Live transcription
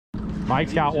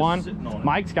Mike's got one.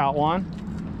 Mike's got one.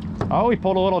 Oh, he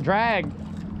pulled a little drag.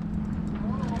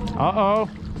 Uh-oh.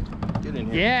 Get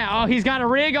in here. Yeah, oh, he's got a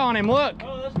rig on him. Look.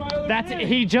 Oh, that's my other rig.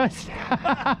 He just,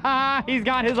 he's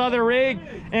got his other rig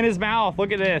in his mouth.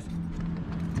 Look at this.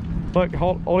 Look,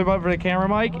 hold him up for the camera,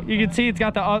 Mike. You can see it's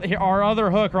got our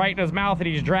other hook right in his mouth and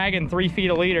he's dragging 3 feet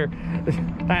a leader.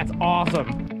 That's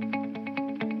awesome.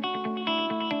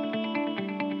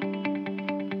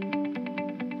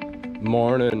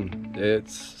 Morning.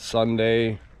 It's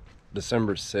Sunday,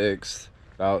 December 6th,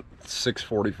 about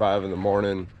 6:45 in the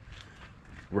morning.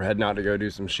 We're heading out to go do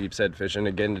some sheepshead fishing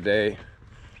again today.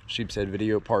 Sheepshead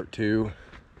video part 2.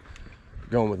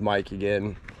 Going with Mike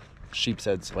again.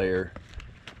 Sheepshead Slayer.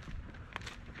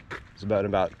 It's been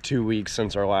about 2 weeks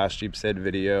since our last sheepshead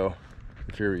video. I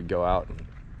figured we'd go out and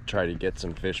try to get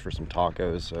some fish for some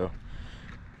tacos, so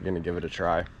I'm gonna give it a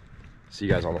try. See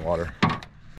you guys on the water.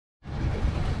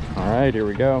 All right, here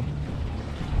we go.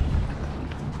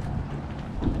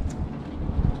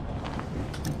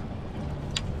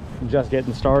 Just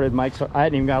getting started. I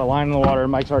hadn't even got a line in the water.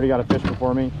 Mike's already got a fish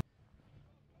before me.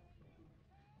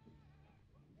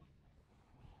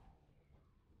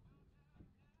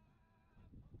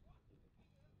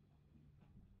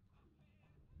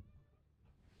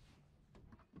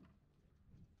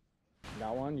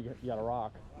 Got one? You got a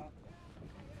rock.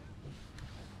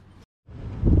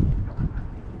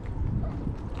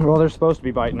 Well, they're supposed to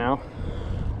be biting now.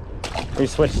 We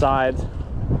switched sides.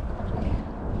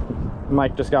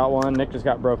 Mike just got one, Nick just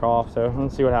got broke off, so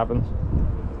let's see what happens.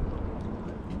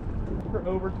 For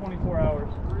over 24 hours.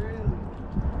 Really?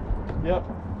 Yep.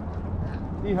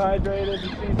 Dehydrated,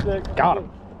 seasick. Got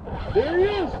him. There he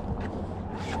is.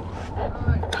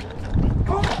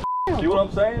 See what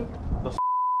I'm saying?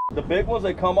 The big ones,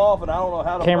 they come off, and I don't know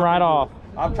how to. Came right off.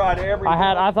 I've tried every.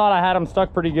 I thought I had him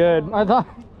stuck pretty good.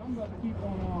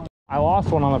 I lost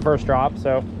one on the first drop,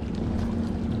 so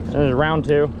it was round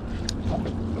 2.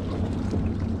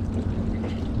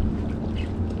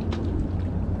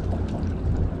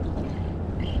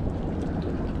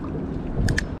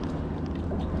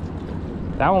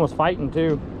 That one was fighting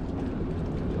too.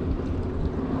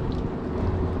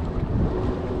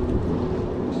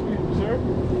 Excuse me, sir.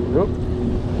 Yep.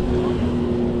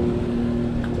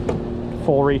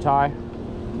 Full retie.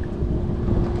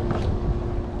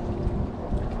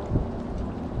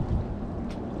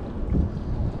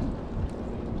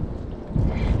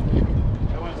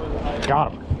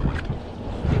 Got him.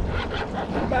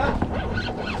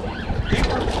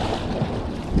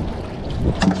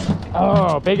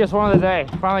 Oh, biggest one of the day.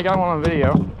 Finally got one on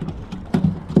video.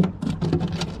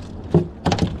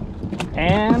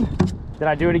 And did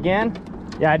I do it again?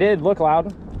 Yeah, I did. Look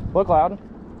loud. Look loud.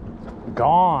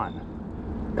 Gone.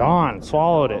 Gone.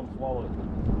 Swallowed it. Swallowed it.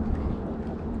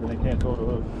 Then they can't throw the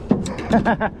hook.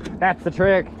 That's the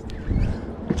trick.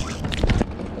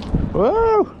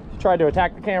 Woo! Tried to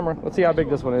attack the camera. Let's see how big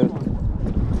this one is.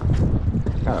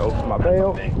 Gotta open my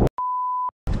bail.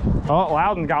 Oh,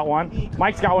 Loudon got one.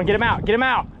 Mike's got one. Get him out. Get him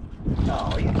out.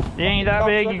 Oh, He ain't that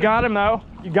big. You got him though.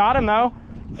 You got him though.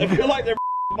 They feel like they're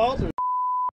monsters.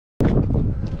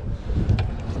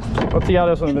 Let's see how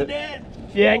this one is.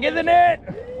 Yeah, get the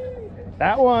net.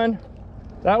 That one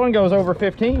goes over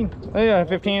 15. Oh, yeah,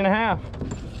 15 and a half.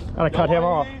 Gotta cut him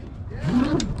off.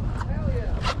 Hell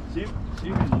yeah. See if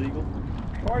he's legal.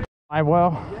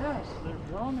 Well. Yes, they're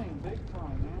drumming big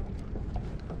time,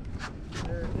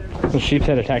 man. The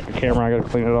sheepshead attacked the camera. I gotta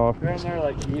clean it off. They're in there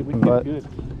like, yeah, we But good.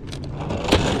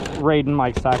 raiding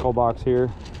Mike's tackle box here.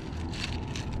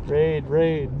 Raid.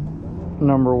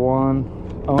 Number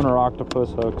 1, owner octopus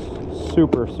hooks.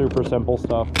 Super simple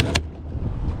stuff.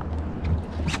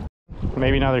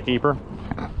 Maybe another keeper.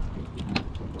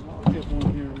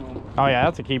 Oh yeah,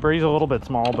 that's a keeper. He's a little bit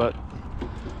small, but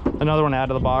another one to add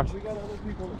to the box.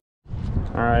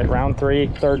 All right, round 3,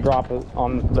 third drop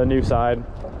on the new side.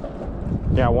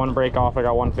 Yeah, one break off. I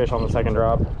got one fish on the second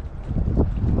drop.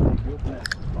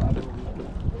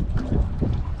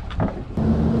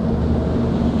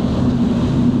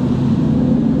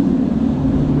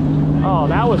 Oh,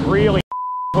 that was really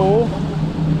cool.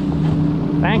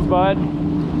 Thanks, bud.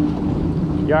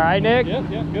 You all right, Nick? Yeah,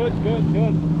 good.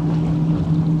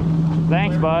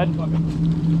 Thanks, bud.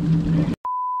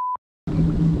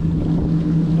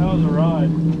 That was a ride.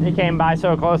 He came by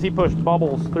so close, he pushed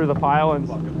bubbles through the pilings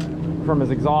from his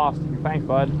exhaust. Thanks,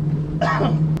 bud.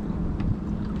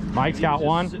 Mike's got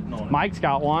one. Mike's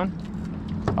got one.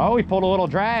 Oh, he pulled a little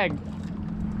drag.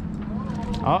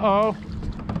 Uh-oh.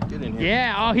 Get in here.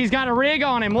 Yeah, oh, he's got a rig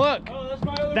on him. Look. Oh, that's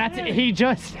my other rig. He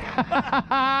just,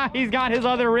 he's got his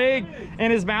other rig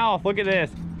in his mouth. Look at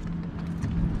this.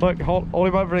 Look, hold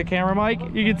him up for the camera, Mike.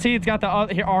 You can see it's got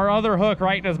our other hook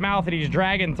right in his mouth and he's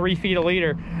dragging 3 feet a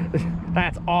leader.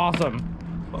 That's awesome.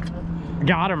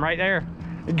 Got him right there.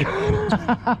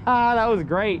 That was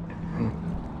great.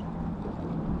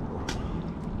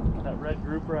 That red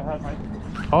grouper I had my...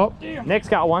 Oh, damn. Nick's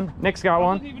got one. Nick's got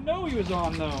one. I didn't even know he was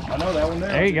on though. I know that one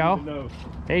there. There you go.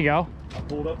 There you go. I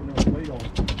pulled up and there was weight on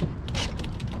it.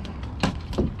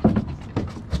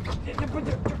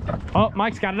 Oh,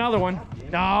 Mike's got another one.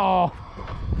 Oh.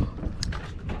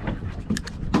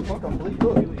 Fuck, I'm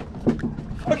bleeding.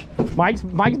 Look. Mike's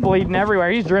bleeding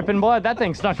everywhere. He's dripping blood. That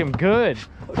thing stuck him good.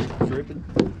 Dripping.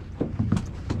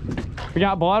 We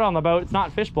got blood on the boat. It's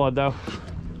not fish blood though.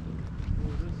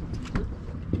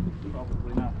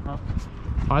 Probably not, huh?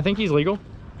 I think he's legal.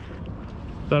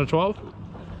 Is that a 12?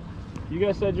 You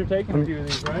guys said you're taking a few of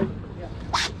these, right?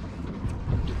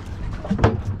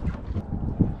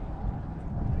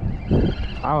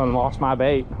 I done lost my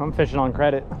bait. I'm fishing on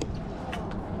credit.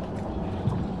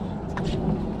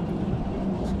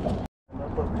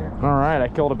 All right, I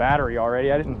killed a battery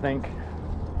already. I didn't think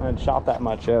I had shot that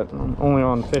much yet. I'm only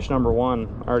on fish number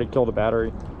 1. I already killed a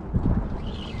battery.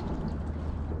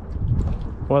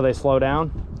 What, do they slow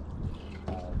down?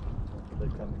 They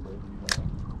come and go.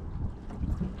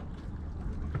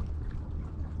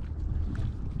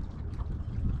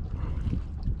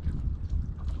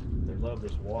 They love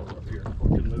this water up here.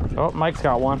 Fucking moving. Oh, Mike's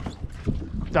got one.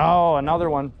 Oh, another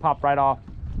one popped right off.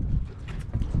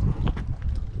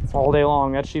 All day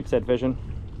long. That's sheepshead fishing.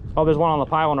 Oh, there's one on the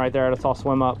pylon right there. I just saw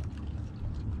swim up.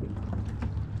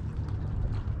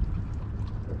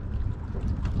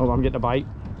 Oh, I'm getting a bite.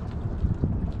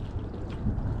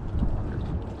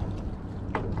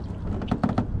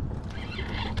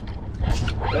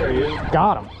 There he is.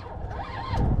 Got him.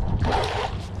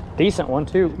 Decent one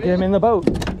too. Get him in the boat.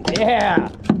 Yeah.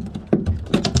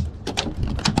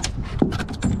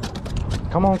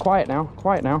 Come on, quiet now.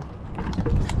 Quiet now.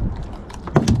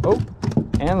 Oh,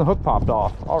 and the hook popped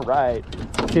off. All right.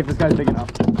 Let's see if this guy's big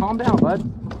enough. Calm down, bud.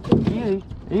 Easy.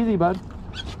 Easy, bud.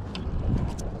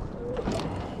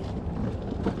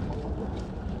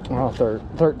 Oh,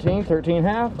 13 and a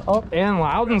half. Oh, and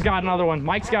Loudon's got another one.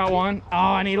 Mike's got one.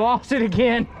 Oh, and he lost it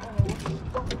again.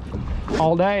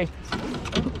 All day.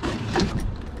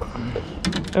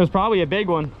 It was probably a big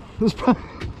one. It was probably...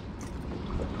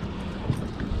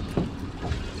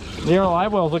 The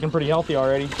live well's looking pretty healthy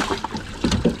already.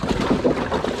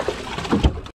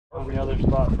 On the other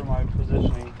spot for my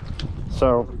positioning.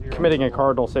 So, committing a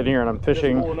cardinal sitting here, and I'm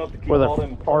fishing with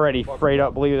a already frayed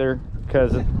up bleeder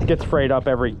because it gets frayed up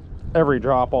every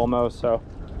drop almost. So,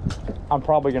 I'm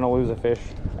probably gonna lose a fish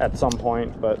at some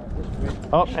point. But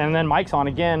oh, and then Mike's on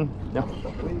again. No.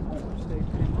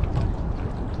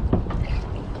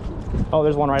 Oh,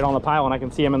 there's one right on the pylon. I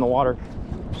can see him in the water.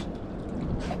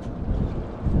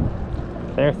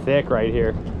 They're thick right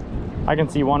here. I can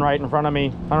see one right in front of me.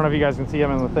 I don't know if you guys can see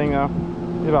him in the thing though.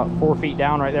 He's about 4 feet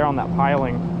down right there on that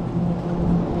piling.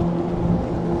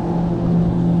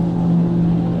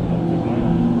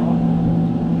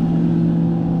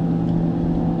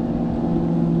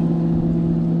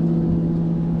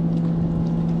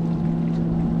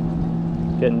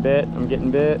 Getting bit. I'm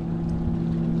getting bit.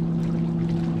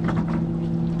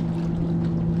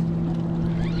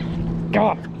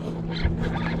 God.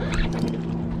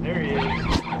 There he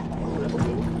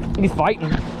is. He's fighting.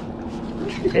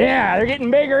 Yeah, they're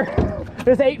getting bigger.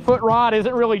 This 8-foot rod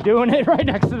isn't really doing it right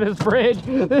next to this bridge.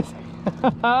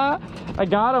 I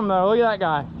got him though. Look at that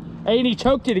guy. Hey, and he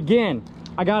choked it again.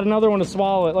 I got another one to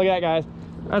swallow it. Look at that, guys.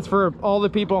 That's for all the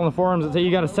people on the forums that say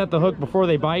you got to set the hook before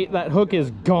they bite. That hook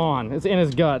is gone. It's in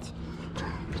his guts.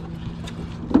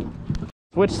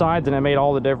 Switch sides and it made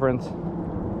all the difference.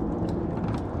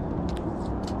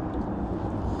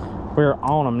 We're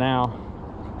on them now.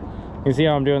 You can see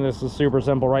how I'm doing this is super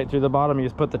simple. Right through the bottom, you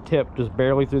just put the tip just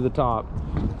barely through the top.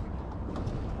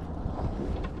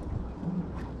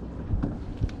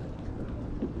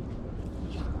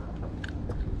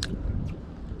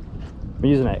 I'm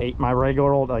using my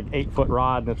regular old like 8-foot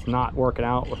rod, and it's not working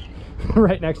out.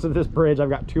 Right next to this bridge, I've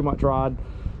got too much rod.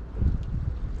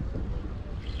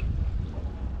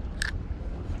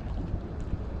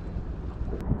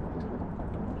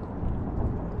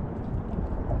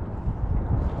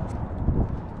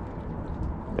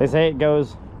 They say it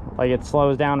goes, like it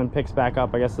slows down and picks back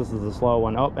up. I guess this is the slow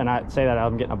one. Oh, and I say that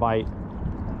I'm getting a bite.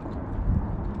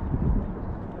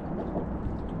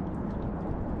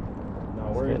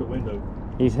 No, we're in the window.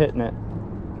 He's hitting it.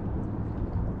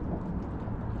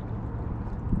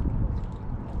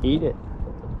 Eat it.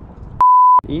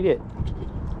 Eat it.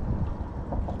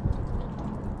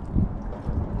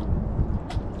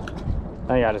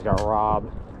 I think I just got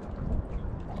robbed.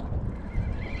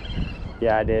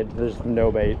 Yeah, I did. There's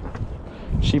no bait.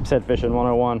 Sheepshead fishing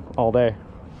 101 all day.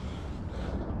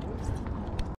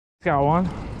 Got one.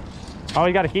 Oh,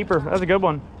 you got a keeper. That's a good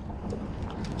one.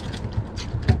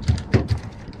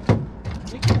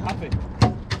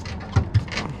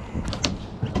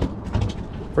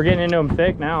 We're getting into them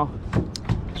thick now.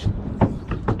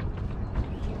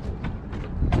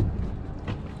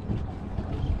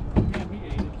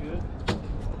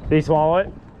 Did he swallow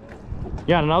it?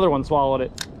 Yeah, another one swallowed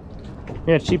it.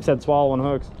 Yeah, Sheepshead swallowing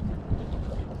hooks.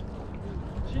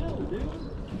 Chill, dude.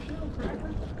 Chill,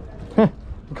 cracker.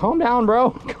 Calm down,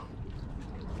 bro.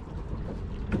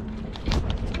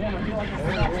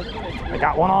 I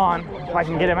got one on, if I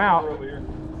can get him out.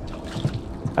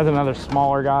 That's another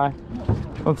smaller guy.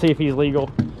 Let's see if he's legal.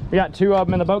 We got two of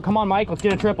them in the boat. Come on, Mike, let's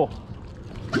get a triple.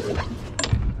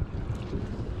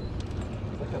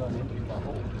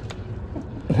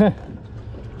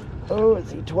 Oh,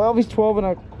 is he 12? He's 12 and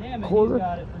a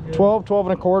quarter. 12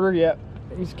 and a quarter, yep.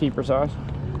 He's keeper size.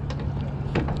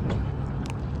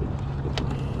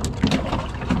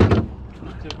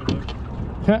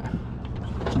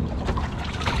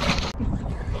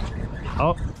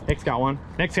 Oh, Nick's got one.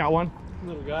 Nick's got one.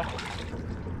 Little guy.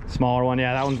 Smaller one,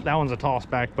 yeah. That one's a toss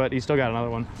back, but he's still got another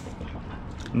one.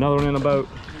 Another one in the boat.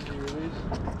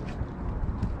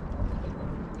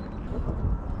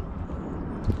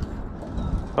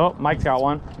 Oh, Mike's got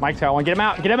one. Mike's got one. Get him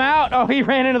out. Get him out. Oh, he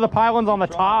ran into the pylons on the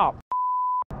top.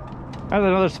 That's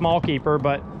another small keeper,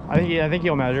 but I think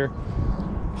he'll measure.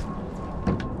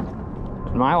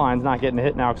 My line's not getting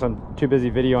hit now because I'm too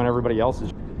busy videoing everybody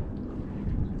else's.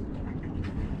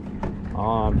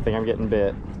 Oh, I think I'm getting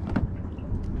bit.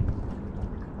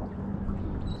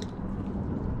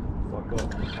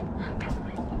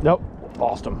 Nope,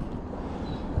 lost him.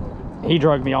 He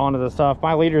drugged me onto the stuff.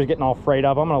 My leader's getting all frayed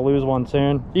up. I'm gonna lose one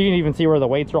soon. You can even see where the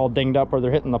weights are all dinged up where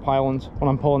they're hitting the pylons when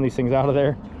I'm pulling these things out of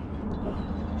there.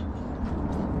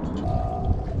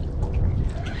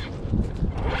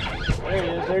 There he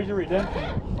is. There's your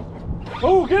redemption.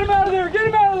 Oh, get him out of there! Get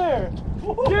him out of there!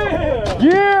 Yeah!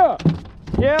 Yeah!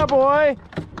 Yeah, boy!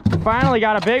 Finally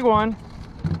got a big one.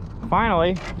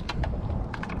 Finally.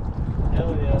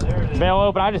 Hell yeah, there it is. Bail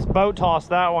open. I just boat tossed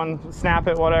that one, snap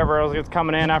it, whatever. I was it's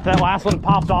coming in. After that last one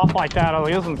popped off like that, I was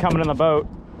like, this one's coming in the boat.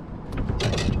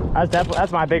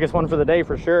 That's my biggest one for the day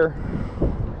for sure.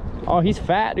 Oh, he's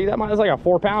fat, dude. That's like a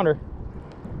 4-pounder.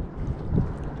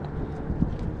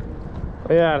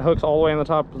 Yeah, it hooks all the way in the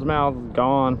top of his mouth.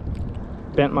 Gone.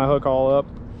 Bent my hook all up.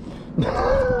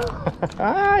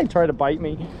 He tried to bite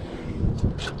me.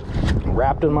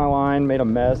 Wrapped in my line, made a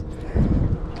mess.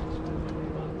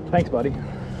 Thanks, buddy.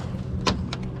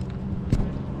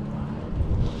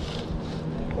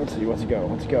 Let's see, what's he go?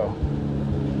 What's he go?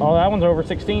 Oh, that one's over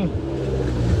 16.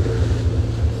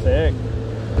 Sick.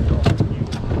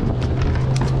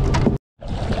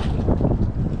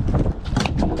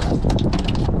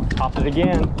 Popped it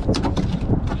again.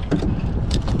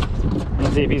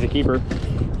 Let's see if he's a keeper.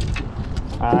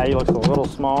 He looks a little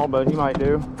small, but he might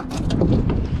do.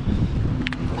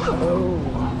 Oh.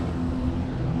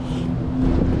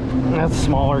 That's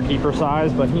smaller keeper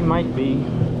size, but he might be.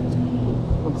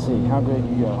 Let's see, how big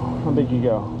you go? How big you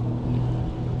go?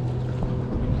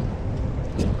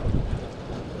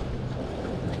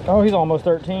 Oh, he's almost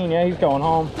 13. Yeah, he's going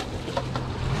home.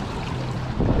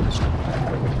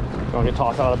 Gonna get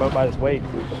tossed out of the boat by this weight.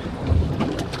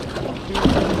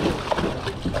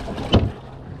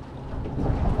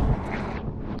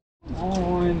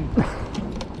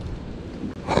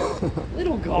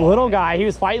 Little guy. Little guy. He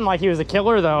was fighting like he was a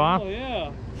killer, though, huh? Oh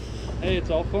yeah. Hey, it's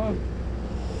all fun.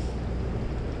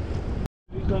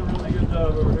 He's done a really good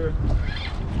job over here.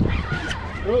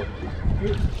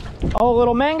 Oh,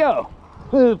 little mango.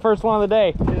 First one of the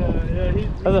day. Yeah.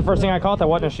 That's the first thing I caught that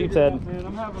wasn't a sheepshead. Man,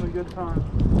 I'm having a good time.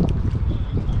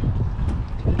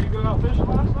 Did you go out fishing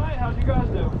last night? How'd you guys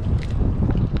do?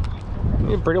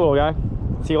 You're a pretty little guy.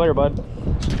 See you later, bud.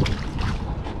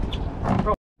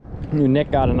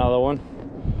 Nick got another one.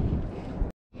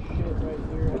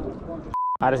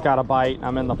 I just got a bite.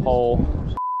 I'm in the pole.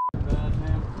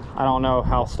 I don't know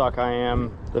how stuck I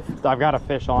am. I've got a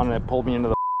fish on and it pulled me into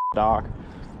the dock.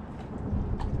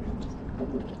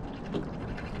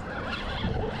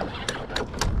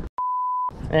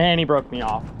 And he broke me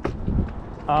off.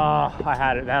 I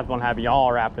had it. That one had me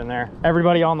all wrapped in there.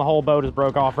 Everybody on the whole boat is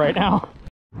broke off right now.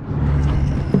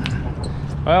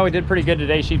 Well, we did pretty good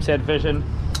today sheepshead fishing.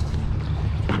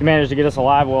 We managed to get us a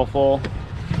live well full.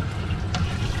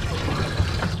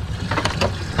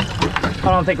 I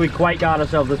don't think we quite got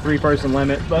ourselves the 3-person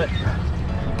limit, but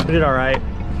we did all right.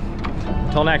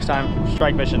 Till next time,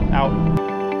 strike fishing out.